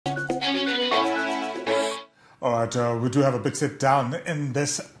All right, we do have a big sit down in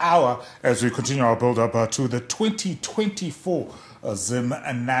this hour as we continue our build-up to the 2024 Zim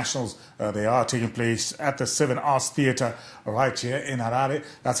Nationals. They are taking place at the 7 Arts Theatre right here in Harare.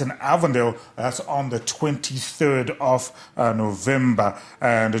 That's in Avondale. That's on the 23rd of November.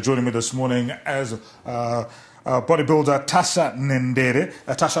 And joining me this morning as bodybuilder Tasha Nhendere.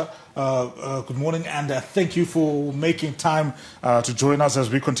 Tasha, good morning, and thank you for making time to join us as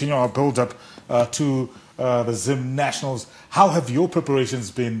we continue our build-up to the Zim Nationals. How have your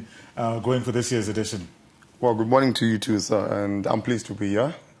preparations been going for this year's edition? Well, good morning to you too, sir, and I'm pleased to be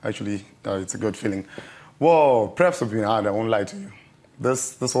here. Actually, it's a good feeling. Well, preps have been hard, I won't lie to you.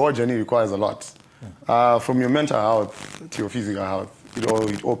 This whole journey requires a lot. Yeah. From your mental health to your physical health,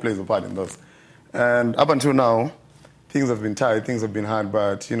 it all plays a part in this. And up until now, things have been tight, things have been hard,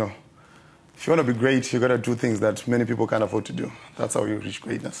 but, you know, if you want to be great, you got to do things that many people can't afford to do. That's how you reach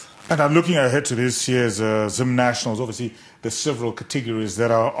greatness. And I'm looking ahead to this year's Zim Nationals. Obviously, there's several categories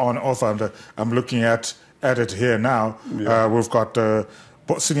that are on offer. I'm looking at it here now. Yeah. We've got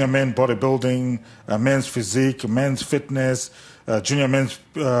senior men bodybuilding, men's physique, men's fitness, junior men's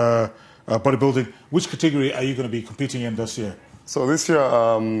bodybuilding. Which category are you going to be competing in this year? So this year,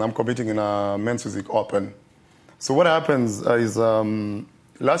 I'm competing in a men's physique open. So what happens is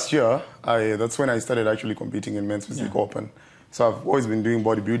last year, that's when I started actually competing in men's physique open. So I've always been doing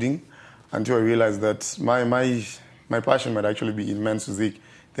bodybuilding until I realized that my passion might actually be in men's physique.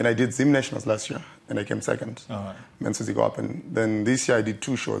 Then I did Zim Nationals last year, and I came second, men's physique open. Then this year I did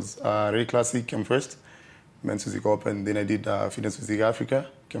 2 shows. Ray Classic came first, men's physique open. Then I did Fitness Physique Africa,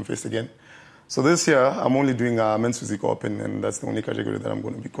 came first again. So this year I'm only doing men's physique open, and that's the only category that I'm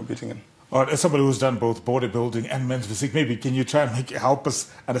going to be competing in. As somebody who's done both bodybuilding and men's physique, maybe can you try and help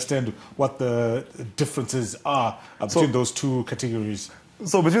us understand what the differences are between those two categories?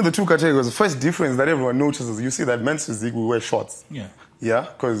 So between the two categories, the first difference that everyone notices, you see that men's physique, we wear shorts. Yeah,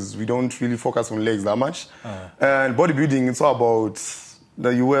 because we don't really focus on legs that much. And bodybuilding, it's all about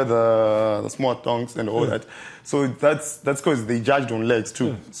that you wear the small thongs and all that. So that's because they judged on legs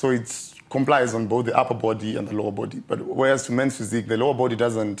too. So it complies on both the upper body and the lower body. But whereas to men's physique, the lower body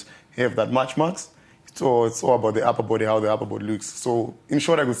doesn't have that much marks. So it's all about the upper body, how the upper body looks. So in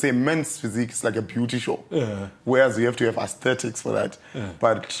short, I could say men's physique is like a beauty show. Whereas you have to have aesthetics for that.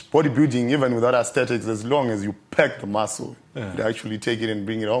 But bodybuilding, even without aesthetics, as long as you pack the muscle, you actually take it and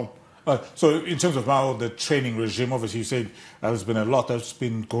bring it home. So in terms of now the training regime, obviously you said there's been a lot that's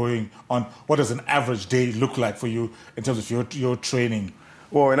been going on. What does an average day look like for you in terms of your training?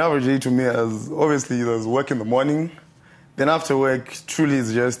 Well, an average day to me is obviously there's work in the morning. Then after work, truly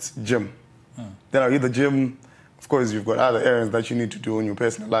it's just gym. Then I hit the gym. Of course, you've got other errands that you need to do in your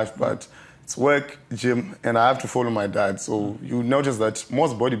personal life, but it's work, gym, and I have to follow my diet. So you notice that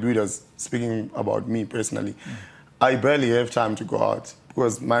most bodybuilders, speaking about me personally, I barely have time to go out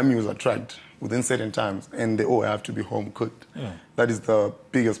because my meals are tracked within certain times, and they all have to be home cooked. That is the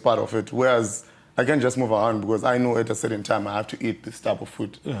biggest part of it. Whereas I can't just move around because I know at a certain time I have to eat this type of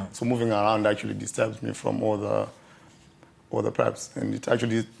food. So moving around actually disturbs me from all the preps, and it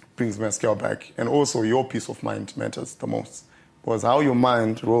actually brings my scale back. And also your peace of mind matters the most, because how your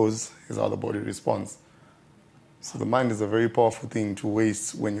mind rolls is how the body responds. So the mind is a very powerful thing to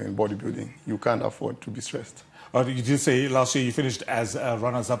waste when you're in bodybuilding. You can't afford to be stressed. You did say last year you finished as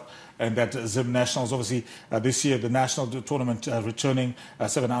runners-up in that Zim Nationals. Obviously, this year the national tournament returning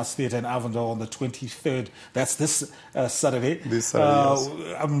 7 Arts Theatre in Avondale on the 23rd. That's this Saturday. This Saturday,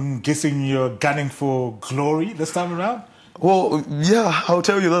 yes. I'm guessing you're gunning for glory this time around? Well, yeah, I'll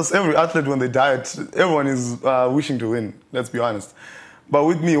tell you this. Every athlete, when they diet, everyone is wishing to win, let's be honest. But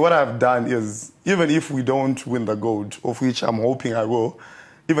with me, what I've done is, even if we don't win the gold, of which I'm hoping I will,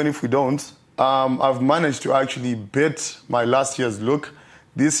 even if we don't, I've managed to actually beat my last year's look.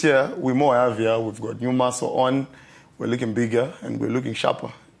 This year, we're more heavier, we've got new muscle on, we're looking bigger, and we're looking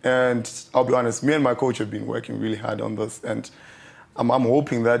sharper. And I'll be honest, me and my coach have been working really hard on this, and I'm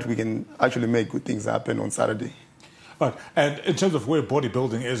hoping that we can actually make good things happen on Saturday. And in terms of where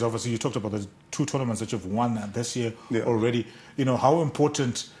bodybuilding is, obviously you talked about the 2 tournaments that you've won this year already. You know, how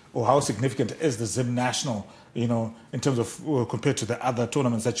important or how significant is the Zim National, you know, in terms of compared to the other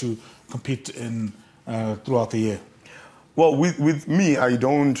tournaments that you compete in throughout the year? Well, with me, I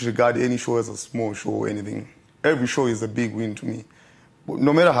don't regard any show as a small show or anything. Every show is a big win to me.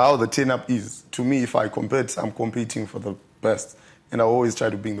 No matter how the turn-up is, to me, if I compete, I'm competing for the best. And I always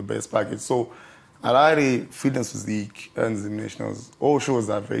try to bring the best package. So Harare, Fitness Physique, and Zim Nationals, all shows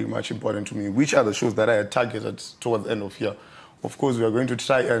are very much important to me, which are the shows that I had targeted towards the end of year. Of course, we are going to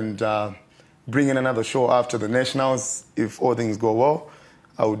try and bring in another show after the Nationals. If all things go well,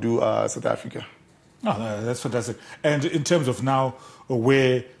 I will do South Africa. Oh, no, that's fantastic. And in terms of now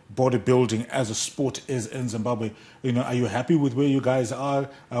where bodybuilding as a sport is in Zimbabwe, are you happy with where you guys are?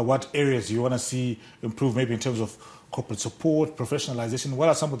 What areas you want to see improve, maybe in terms of corporate support, professionalization? What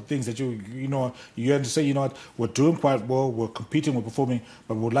are some of the things that you have to say, what, we're doing quite well, we're competing, we're performing,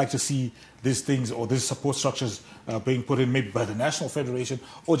 but we would like to see these things or these support structures being put in maybe by the National Federation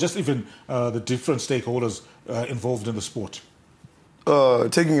or just even the different stakeholders involved in the sport?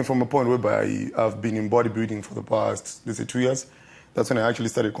 Taking it from a point whereby I've been in bodybuilding for the past, let's say, 2 years, that's when I actually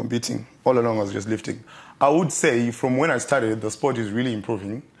started competing. All along I was just lifting. I would say from when I started, the sport is really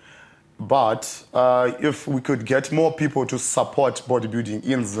improving. But if we could get more people to support bodybuilding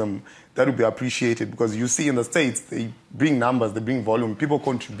in Zim, that would be appreciated, because you see in the States, they bring numbers, they bring volume, people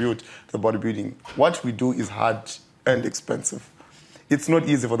contribute to the bodybuilding. What we do is hard and expensive. It's not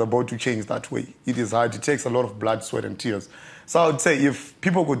easy for the body to change that way. It is hard. It takes a lot of blood, sweat, and tears. So I would say if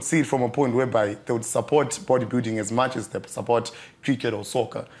people could see it from a point whereby they would support bodybuilding as much as they support cricket or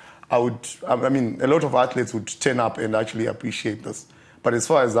soccer, a lot of athletes would turn up and actually appreciate this. But as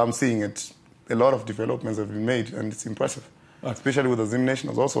far as I'm seeing it, a lot of developments have been made, and it's impressive. Right. Especially with the Zim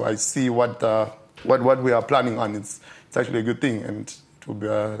Nationals. Also, I see what we are planning on. It's actually a good thing, and it would be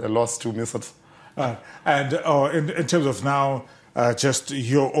a loss to miss it. And in terms of now, just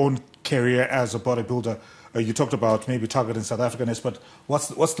your own career as a bodybuilder, you talked about maybe targeting South Africanness, but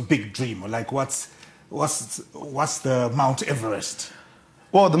what's the big dream? Like what's the Mount Everest?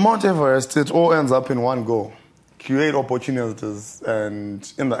 Well, the Mount Everest, it all ends up in one goal: create opportunities, and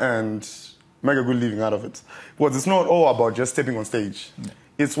in the end, make a good living out of it. Because it's not all about just stepping on stage. Yeah.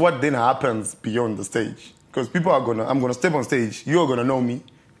 It's what then happens beyond the stage. Because people are I'm gonna step on stage, you're gonna know me,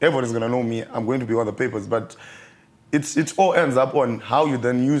 everybody's gonna know me, I'm going to be on the papers, but it all ends up on how you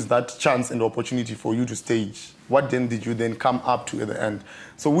then use that chance and opportunity for you to stage. What then did you then come up to at the end?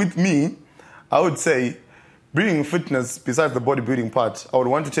 So with me, I would say, bringing fitness, besides the bodybuilding part, I would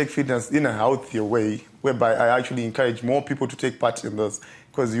want to take fitness in a healthier way, whereby I actually encourage more people to take part in this.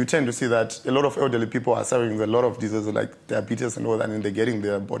 Because you tend to see that a lot of elderly people are suffering with a lot of diseases like diabetes and all that, and they're getting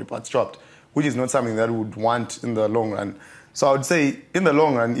their body parts chopped, which is not something that we would want in the long run. So I would say, in the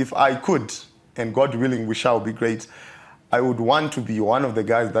long run, if I could, and God willing, we shall be great, I would want to be one of the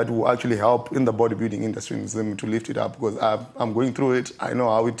guys that will actually help in the bodybuilding industry in Zim to lift it up, because I'm going through it. I know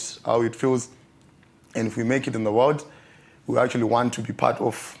how it feels. And if we make it in the world, we actually want to be part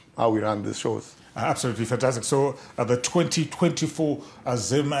of how we run these shows. Absolutely fantastic. So the 2024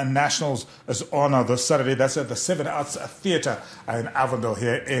 Zim Nationals is on this Saturday. That's at the 7 Arts Theatre in Avondale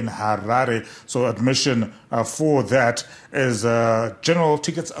here in Harare. So admission for that is general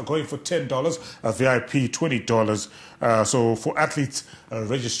tickets are going for $10, VIP $20. So for athletes,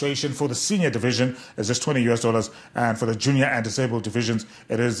 registration for the senior division is just $20 US, and for the junior and disabled divisions,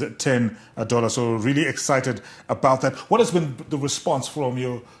 it is $10. So really excited about that. What has been the response from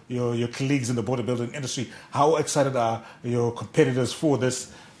your colleagues in the bodybuilding industry? How excited are your competitors for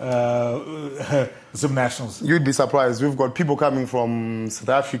this Zim Nationals? You'd be surprised. We've got people coming from South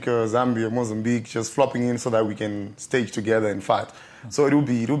Africa, Zambia, Mozambique, just flopping in so that we can stage together and fight. So it will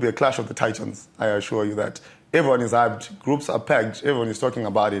be a clash of the titans, I assure you that. Everyone is hyped, groups are packed, everyone is talking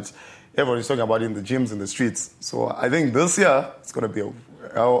about it. Everyone is talking about it in the gyms, in the streets. So I think this year, it's going to be a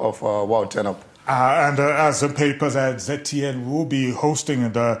hell of a wild turn-up. And as papers at ZTN will be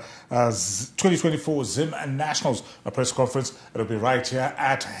hosting the 2024 Zim Nationals press conference. It'll be right here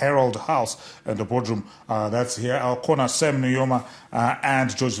at Herald House in the boardroom. That's here. Our corner, Sam Nuyoma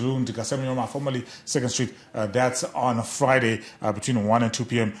and George Lundika. Sam Nuyoma, formerly 2nd Street. That's on Friday between 1 and 2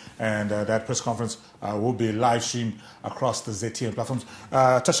 p.m. And that press conference will be live streamed across the ZTN platforms.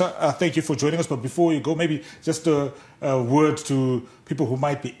 Tasha, thank you for joining us. But before you go, maybe just a word to people who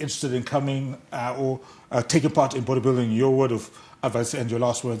might be interested in coming or taking part in bodybuilding, your word of advice and your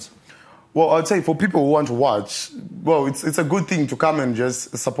last words. Well, I'd say for people who want to watch, well, it's a good thing to come and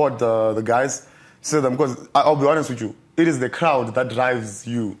just support the guys, see them, because I'll be honest with you, it is the crowd that drives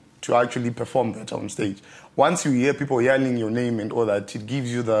you to actually perform that on stage. Once you hear people yelling your name and all that, it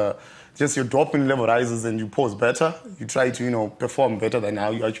gives you just your dopamine level rises and you pose better. You try to, perform better than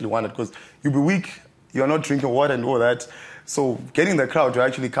how you actually want it, because you'll be weak, you're not drinking water and all that. So getting the crowd to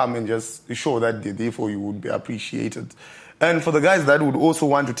actually come and just show that they're there for you would be appreciated. And for the guys that would also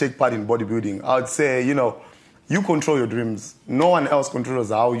want to take part in bodybuilding, I would say, you control your dreams. No one else controls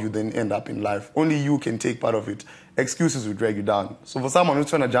how you then end up in life. Only you can take part of it. Excuses will drag you down. So for someone who's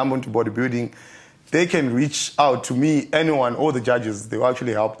trying to jump into bodybuilding, they can reach out to me, anyone, all the judges. They will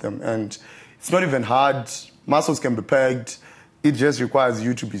actually help them. And it's not even hard. Muscles can be pegged. It just requires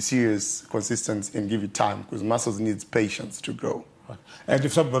you to be serious, consistent, and give it time, because muscles needs patience to grow. And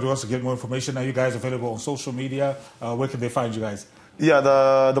if somebody wants to get more information, are you guys available on social media? Where can they find you guys? Yeah,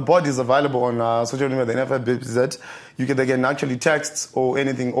 the body is available on social media, the NFFBZ. They can actually text or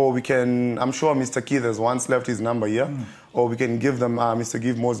anything, or we can, I'm sure Mr. Keith has once left his number here, or we can give them Mr.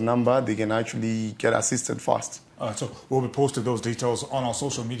 Givmore's number. They can actually get assisted fast. All right, so we'll be posting those details on our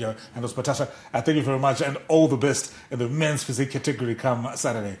social media. And those, Tasha, I thank you very much, and all the best in the men's physique category come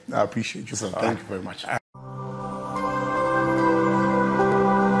Saturday. I appreciate you, sir. Thank you very much.